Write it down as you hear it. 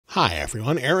Hi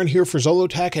everyone, Aaron here for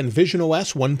Zollotech, and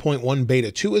visionOS 1.1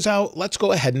 Beta 2 is out. Let's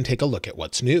go ahead and take a look at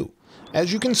what's new.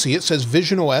 As you can see, it says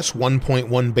visionOS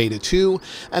 1.1 Beta 2,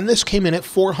 and this came in at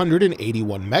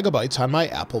 481 megabytes on my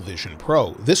Apple Vision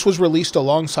Pro. This was released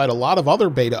alongside a lot of other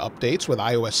beta updates with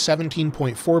iOS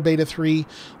 17.4 Beta 3,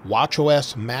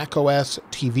 watchOS, macOS,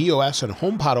 tvOS, and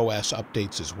HomePodOS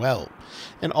updates as well,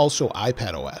 and also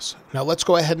iPadOS. Now let's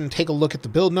go ahead and take a look at the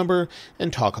build number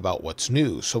and talk about what's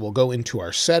new. So we'll go into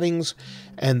our settings,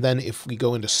 and then if we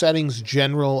go into settings,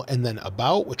 general, and then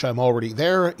about, which I'm already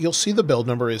there, you'll see the build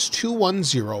number is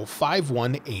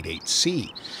 2105188C.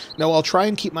 Now I'll try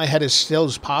and keep my head as still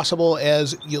as possible,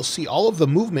 as you'll see all of the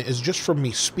movement is just from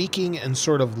me speaking and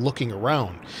sort of looking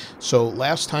around. So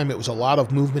last time it was a lot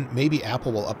of movement. Maybe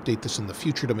Apple will update this in the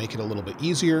future to make it a little bit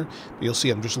easier. But you'll see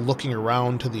I'm just looking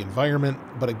around to the environment.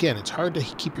 But again, it's hard to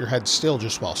keep your head still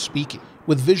just while speaking.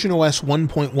 With visionOS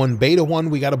 1.1 Beta 1,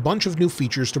 we got a bunch of new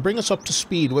features to bring us up to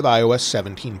speed with iOS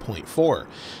 17.4,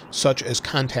 such as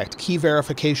contact key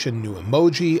verification, new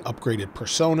emoji, upgraded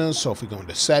personas. So if we go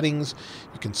into settings,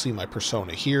 you can see my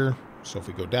persona here. So if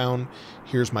we go down,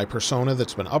 here's my persona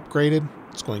that's been upgraded.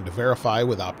 It's going to verify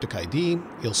with Optic ID.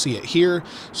 You'll see it here.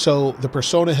 So the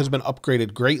persona has been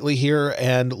upgraded greatly here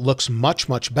and looks much,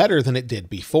 much better than it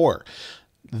did before.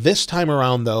 This time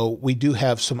around, though, we do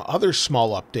have some other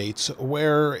small updates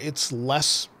where it's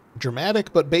less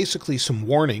dramatic, but basically some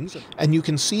warnings. And you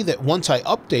can see that once I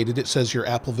updated, it says your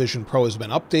Apple Vision Pro has been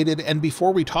updated. And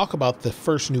before we talk about the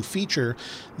first new feature,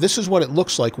 this is what it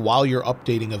looks like while you're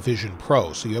updating a Vision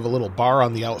Pro. So you have a little bar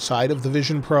on the outside of the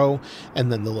Vision Pro and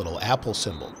then the little Apple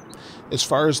symbol. As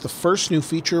far as the first new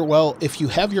feature, well, if you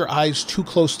have your eyes too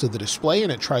close to the display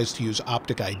and it tries to use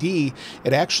Optic ID,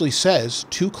 it actually says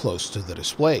too close to the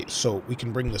display. So we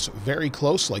can bring this very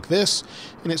close like this,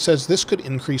 and it says this could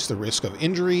increase the risk of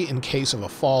injury in case of a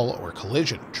fall or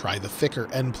collision. Try the thicker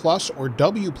N+ or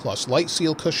W+ light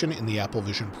seal cushion in the Apple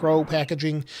Vision Pro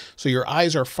packaging, so your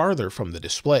eyes are farther from the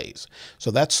displays.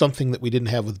 So that's something that we didn't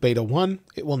have with Beta 1.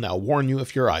 It will now warn you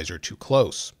if your eyes are too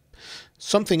close.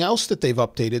 Something else that they've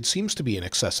updated seems to be in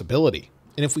accessibility.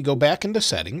 And if we go back into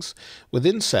settings,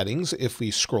 within settings, if we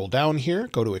scroll down here,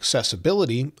 go to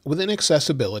accessibility, within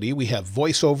accessibility, we have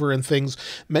voiceover and things.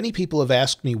 Many people have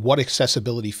asked me what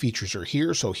accessibility features are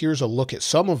here, so here's a look at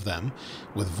some of them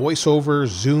with voiceover,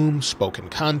 zoom, spoken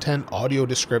content, audio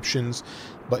descriptions.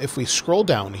 But if we scroll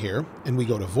down here and we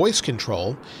go to voice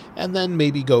control and then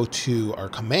maybe go to our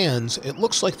commands, it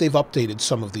looks like they've updated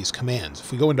some of these commands.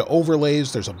 If we go into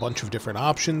overlays, there's a bunch of different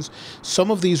options.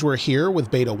 Some of these were here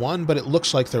with Beta 1, but it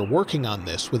looks like they're working on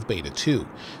this with Beta 2.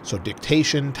 So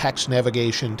dictation, text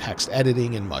navigation, text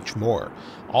editing, and much more.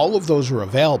 All of those are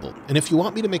available. And if you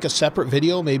want me to make a separate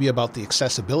video maybe about the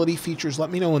accessibility features,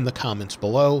 let me know in the comments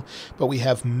below. But we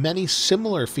have many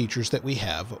similar features that we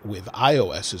have with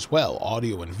iOS as well.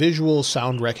 Audio and visual,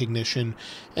 sound recognition,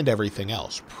 and everything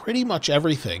else. Pretty much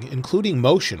everything, including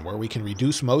motion, where we can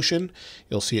reduce motion.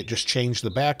 You'll see it just change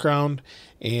the background,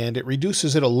 and it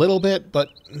reduces it a little bit, but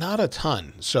not a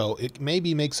ton. So it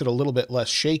maybe makes it a little bit less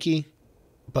shaky.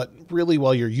 But really,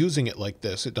 while you're using it like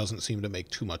this, it doesn't seem to make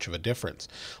too much of a difference.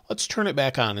 Let's turn it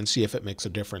back on and see if it makes a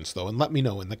difference, though, and let me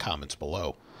know in the comments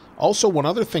below. Also, one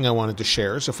other thing I wanted to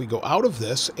share is if we go out of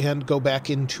this and go back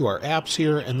into our apps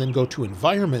here and then go to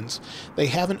environments, they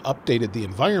haven't updated the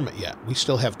environment yet. We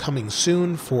still have coming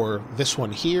soon for this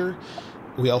one here.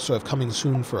 We also have coming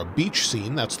soon for a beach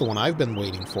scene. That's the one I've been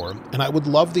waiting for. And I would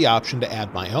love the option to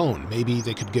add my own. Maybe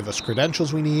they could give us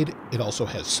credentials we need. It also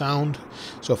has sound.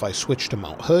 So if I switch to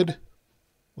Mount Hood,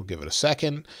 we'll give it a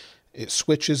second. It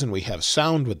switches and we have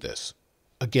sound with this.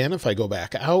 Again, if I go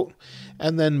back out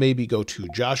and then maybe go to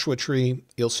Joshua Tree,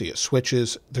 you'll see it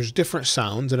switches. There's different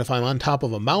sounds. And if I'm on top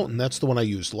of a mountain, that's the one I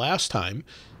used last time.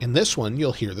 In this one,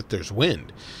 you'll hear that there's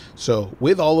wind. So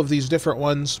with all of these different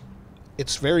ones,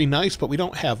 it's very nice, but we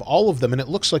don't have all of them, and it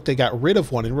looks like they got rid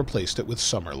of one and replaced it with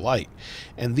Summer Light.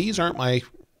 And these aren't my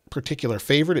particular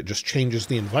favorite. It just changes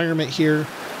the environment here.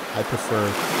 I prefer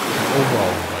the overall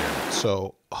environment.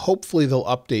 So hopefully they'll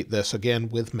update this again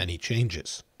with many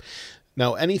changes.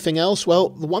 Now, anything else? Well,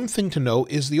 the one thing to note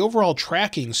is the overall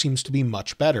tracking seems to be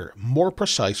much better, more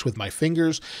precise with my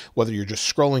fingers. Whether you're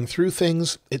just scrolling through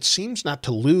things, it seems not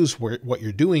to lose what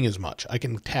you're doing as much. I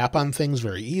can tap on things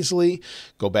very easily,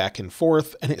 go back and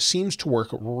forth, and it seems to work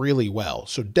really well.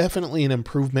 So definitely an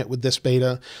improvement with this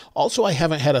beta. Also, I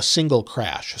haven't had a single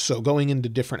crash. So going into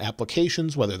different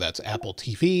applications, whether that's Apple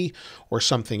TV or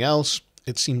something else,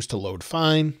 it seems to load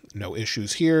fine, no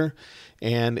issues here,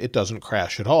 and it doesn't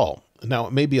crash at all. Now,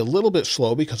 it may be a little bit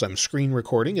slow because I'm screen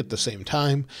recording at the same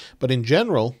time, but in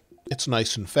general, It's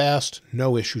nice and fast,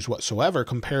 no issues whatsoever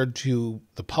compared to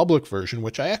the public version,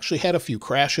 which I actually had a few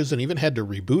crashes and even had to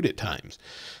reboot at times.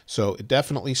 So it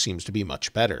definitely seems to be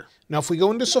much better. Now, if we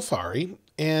go into Safari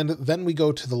and then we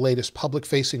go to the latest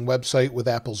public-facing website with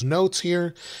Apple's notes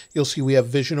here, you'll see we have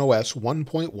visionOS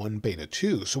 1.1 Beta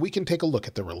 2. So we can take a look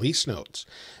at the release notes.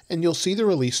 And you'll see the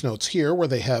release notes here where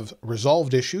they have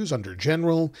resolved issues under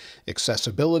General,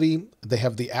 Accessibility. They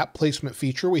have the app placement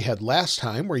feature we had last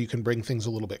time where you can bring things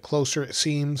a little bit closer, it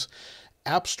seems.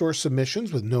 App Store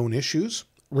submissions with known issues.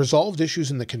 Resolved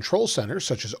issues in the Control Center,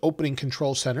 such as opening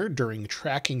Control Center during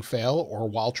tracking fail or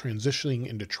while transitioning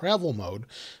into travel mode,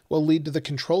 will lead to the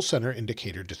Control Center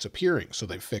indicator disappearing. So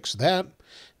they fixed that.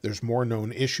 There's more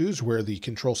known issues where the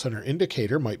Control Center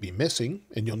indicator might be missing,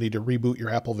 and you'll need to reboot your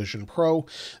Apple Vision Pro.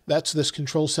 That's this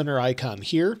Control Center icon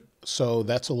here, so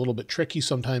that's a little bit tricky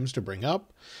sometimes to bring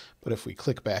up. But if we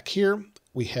click back here,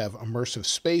 we have immersive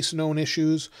space known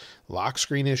issues, lock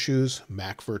screen issues,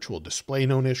 Mac Virtual Display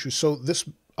known issues. So this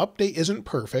update isn't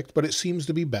perfect, but it seems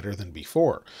to be better than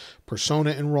before.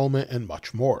 Persona enrollment and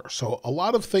much more. So a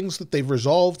lot of things that they've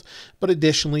resolved, but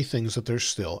additionally things that there's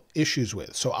still issues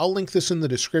with. So I'll link this in the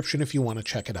description if you want to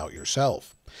check it out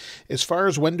yourself. As far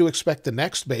as when to expect the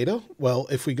next beta, well,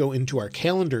 if we go into our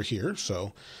calendar here,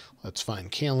 so let's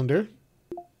find calendar.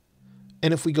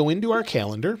 And if we go into our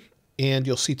calendar, and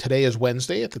you'll see today is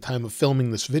Wednesday at the time of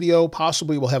filming this video.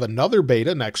 Possibly we'll have another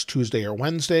beta next Tuesday or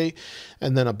Wednesday,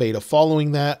 and then a beta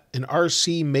following that, an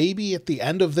RC maybe at the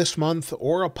end of this month,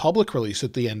 or a public release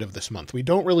at the end of this month. We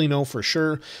don't really know for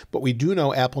sure, but we do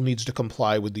know Apple needs to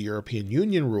comply with the European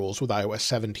Union rules with iOS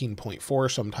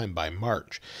 17.4 sometime by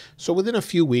March. So within a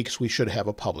few weeks, we should have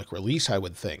a public release, I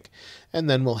would think. And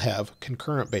then we'll have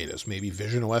concurrent betas, maybe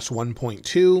visionOS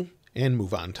 1.2, and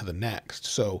move on to the next.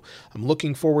 So I'm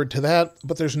looking forward to that,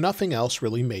 but there's nothing else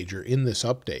really major in this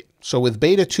update. So with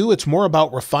Beta 2, it's more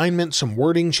about refinement, some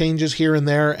wording changes here and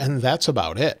there, and that's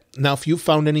about it. Now, if you've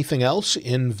found anything else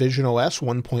in visionOS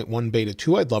 1.1 Beta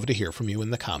 2, I'd love to hear from you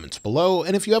in the comments below.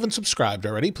 And if you haven't subscribed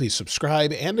already, please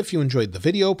subscribe. And if you enjoyed the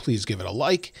video, please give it a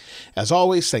like. As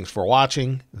always, thanks for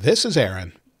watching. This is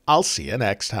Aaron. I'll see you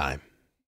next time.